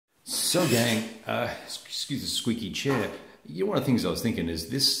So gang, excuse the squeaky chair. You know, one of the things I was thinking is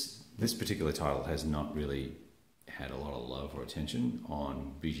this particular title has not really had a lot of love or attention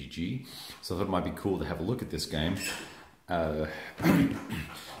on BGG. So I thought it might be cool to have a look at this game.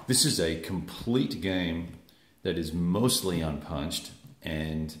 This is a complete game that is mostly unpunched,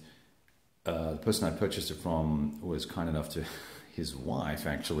 and the person I purchased it from was kind enough to, his wife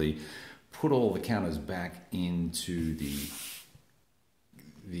actually, put all the counters back into the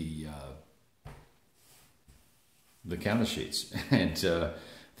counter sheets, and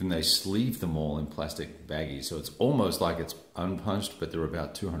then they sleeve them all in plastic baggies, so it's almost like it's unpunched, but there are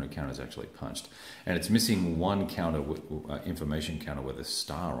about 200 counters actually punched, and it's missing one counter, information counter with a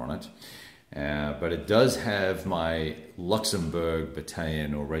star on it, but it does have my Luxembourg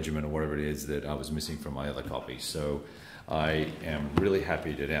battalion or regiment or whatever it is that I was missing from my other copy. So I am really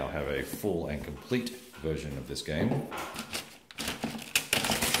happy to now have a full and complete version of this game,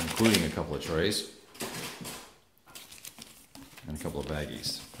 including a couple of trays and a couple of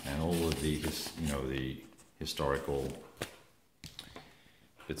baggies and all of the, the historical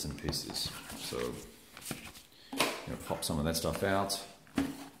bits and pieces. So pop some of that stuff out.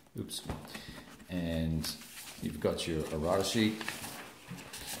 Oops. And you've got your errata sheet.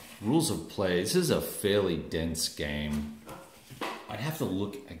 Rules of play. This is a fairly dense game. I have to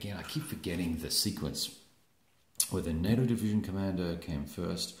look again. I keep forgetting the sequence. Whether NATO Division Commander came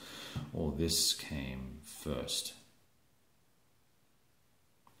first or this came first.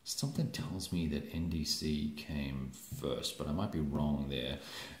 Something tells me that NDC came first, but I might be wrong there.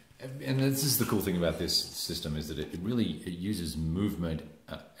 And this is the cool thing about this system, is that it uses movement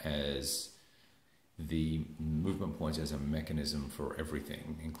as the movement points as a mechanism for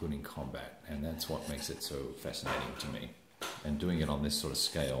everything, including combat. And that's what makes it so fascinating to me. And doing it on this sort of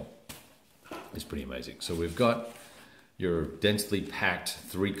scale is pretty amazing. So we've got your densely packed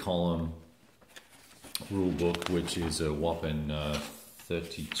 3-column rule book, which is a whopping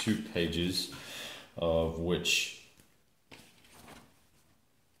 32 pages, of which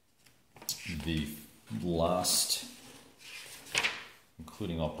the last,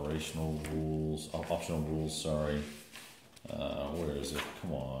 including optional rules, optional rules, sorry. Where is it?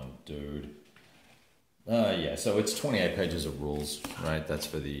 Come on, dude. Yeah, so it's 28 pages of rules, right? That's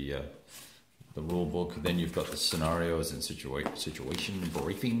for the rule book. Then you've got the scenarios and situation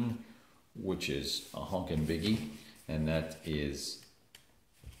briefing, which is a honkin' biggie, and that is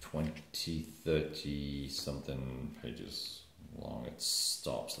 20, 30 something pages long. It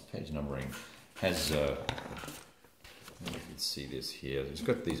stops. The page numbering has, I don't know if you can see this here. It's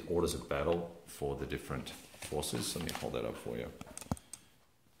got these orders of battle for the different forces. Let me hold that up for you.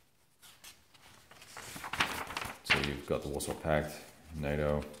 So you've got the Warsaw Pact,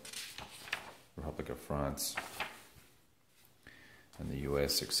 NATO, Republic of France, and the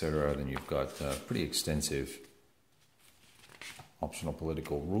US, etc. Then you've got pretty extensive optional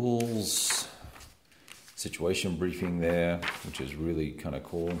political rules, situation briefing there, which is really kind of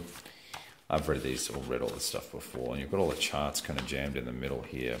cool. I've read these, or read all this stuff before, and you've got all the charts kind of jammed in the middle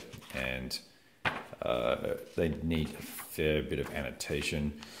here, and they need a fair bit of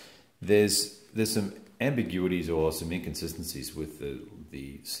annotation. There's some ambiguities or some inconsistencies with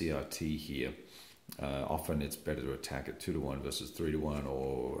the CRT here. Often it's better to attack at 2-to-1 versus 3-to-1,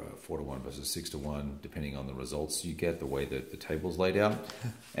 or 4-to-1 versus 6-to-1, depending on the results you get, the way that the table's laid out.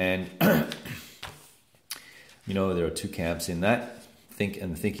 And there are two camps in that,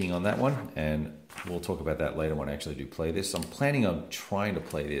 thinking on that one, and we'll talk about that later when I actually do play this. I'm planning on trying to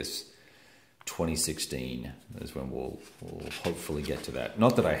play this 2016 is when we'll hopefully get to that.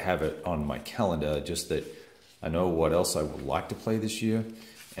 Not that I have it on my calendar, just that I know what else I would like to play this year.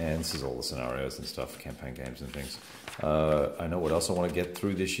 And this is all the scenarios and stuff, campaign games and things. I know what else I want to get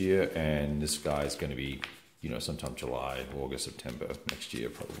through this year, and this guy is going to be, sometime July, August, September next year,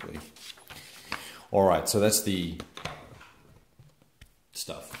 probably. All right, so that's the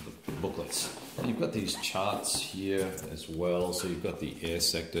stuff, the booklets. And you've got these charts here as well. So you've got the air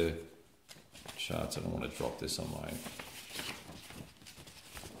sector charts. I don't want to drop this on my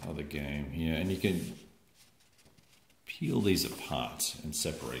other game here. And you can peel these apart and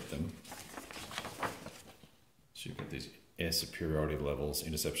separate them. So you've got these air superiority levels,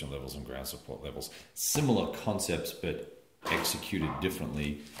 interception levels, and ground support levels. Similar concepts, but executed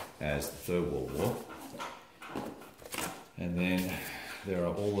differently as the Third World War. And then there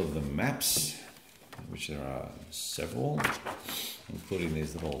are all of the maps, which there are several, including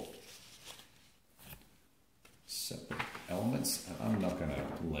these little separate elements. And I'm not going to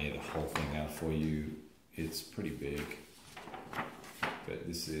lay the whole thing out for you. It's pretty big. But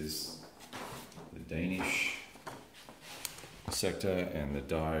this is the Danish sector and the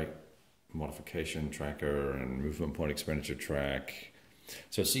modification tracker and movement point expenditure track.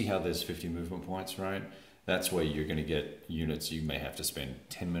 So see how there's 50 movement points, right? That's where you're going to get units. You may have to spend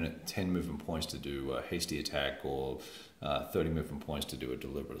 10 movement points to do a hasty attack, or 30 movement points to do a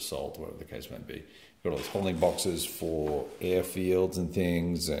deliberate assault, whatever the case may be. You've got all these holding boxes for airfields and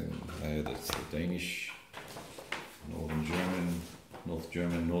things, and that's the Danish, North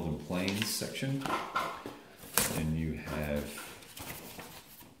German, Northern Plains section. And you have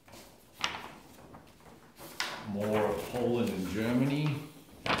more of Poland and Germany,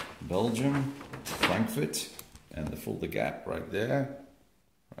 Belgium, Frankfurt, and the Fulda Gap right there,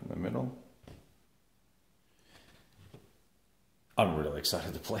 right in the middle. I'm really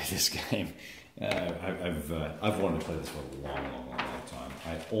excited to play this game. I've wanted to play this for a long time.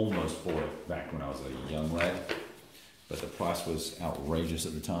 I almost bought it back when I was a young lad, but the price was outrageous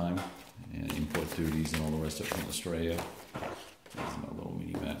at the time, and import duties and all the rest of it from Australia. There's my little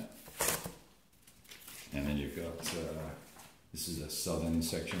mini map. And then you've got, this is a southern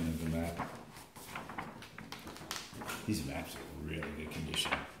section of the map. These maps are in really good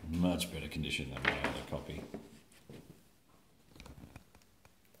condition, much better condition than my other copy.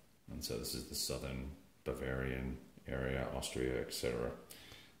 And so this is the southern Bavarian area, Austria, etc.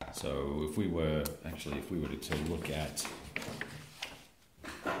 So if we were to look at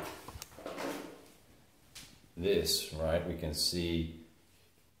this, right, we can see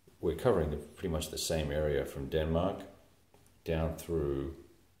we're covering pretty much the same area from Denmark down through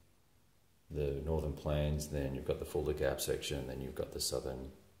the northern plains. Then you've got the Fulda Gap section, then you've got the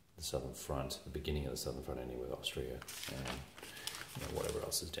southern front, the beginning of the southern front ending with Austria, and whatever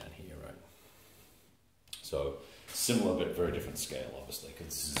else is down here, right? So similar but very different scale, obviously,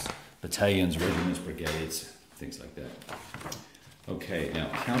 because this is battalions, regiments, brigades, things like that. Okay, now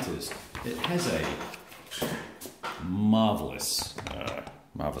counters. It has a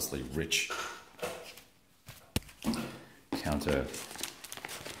marvelously rich counter,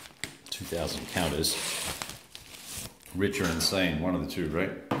 2,000 counters. Rich or insane, one of the two,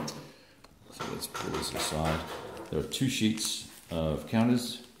 right? So let's pull this aside. There are 2 sheets of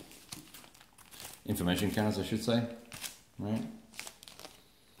counters, information counters, I should say, right?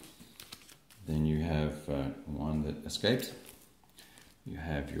 Then you have one that escaped. You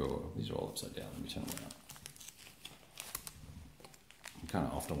have these are all upside down. Let me turn them around. I'm kind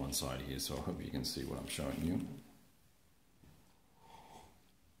of off to one side here, so I hope you can see what I'm showing you.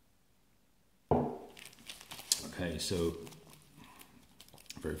 Okay, so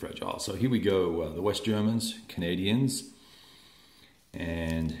very fragile. So here we go, the West Germans, Canadians,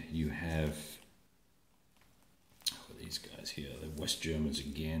 and you have these guys here, the West Germans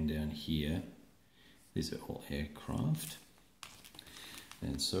again down here. These are all aircraft.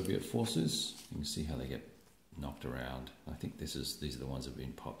 And Soviet forces, you can see how they get knocked around. I think these are the ones that have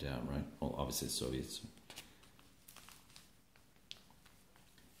been popped out, right? Well, obviously it's Soviets.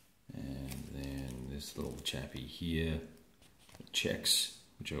 And then this little chappy here, the Czechs,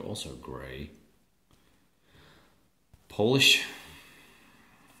 which are also grey. Polish,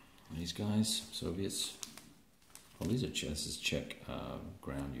 these guys, Soviets. Oh, this is Czech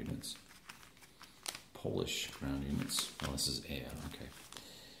ground units. Polish ground units. Oh, this is air, okay.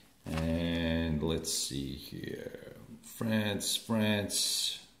 And let's see here. France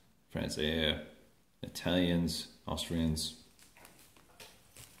air, Italians, Austrians.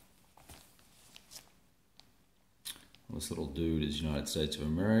 This little dude is United States of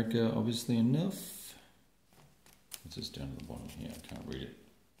America, obviously enough. What's this down at the bottom here? I can't read it.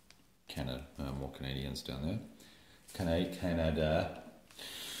 Canada, more Canadians down there. Canada,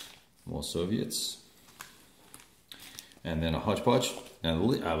 more Soviets. And then a hodgepodge. Now,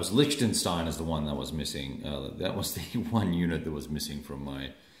 Liechtenstein is the one that was missing. That was the one unit that was missing from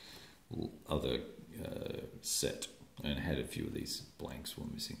my other set. And had a few of these blanks were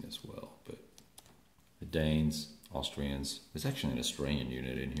missing as well. But the Danes, Austrians. There's actually an Australian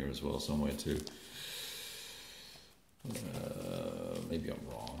unit in here as well somewhere too. Maybe I'm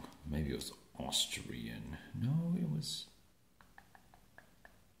wrong. Maybe it was Austrian. No, it was... I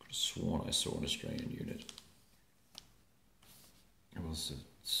could have sworn I saw an Australian unit. It was a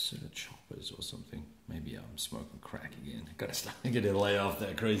set of choppers or something. Maybe I'm smoking crack again. Gotta start to lay off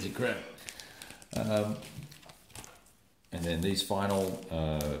that crazy crap. And then these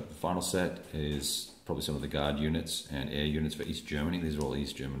final set is probably some of the guard units and air units for East Germany. These are all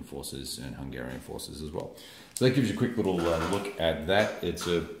East German forces and Hungarian forces as well. So that gives you a quick little look at that. It's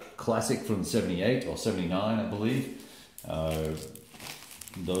a classic from 78 or 79, I believe.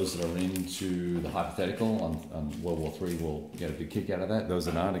 Those that are into the hypothetical on World War III will get a big kick out of that. Those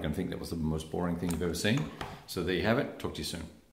that aren't are going to think that was the most boring thing you've ever seen. So there you have it. Talk to you soon.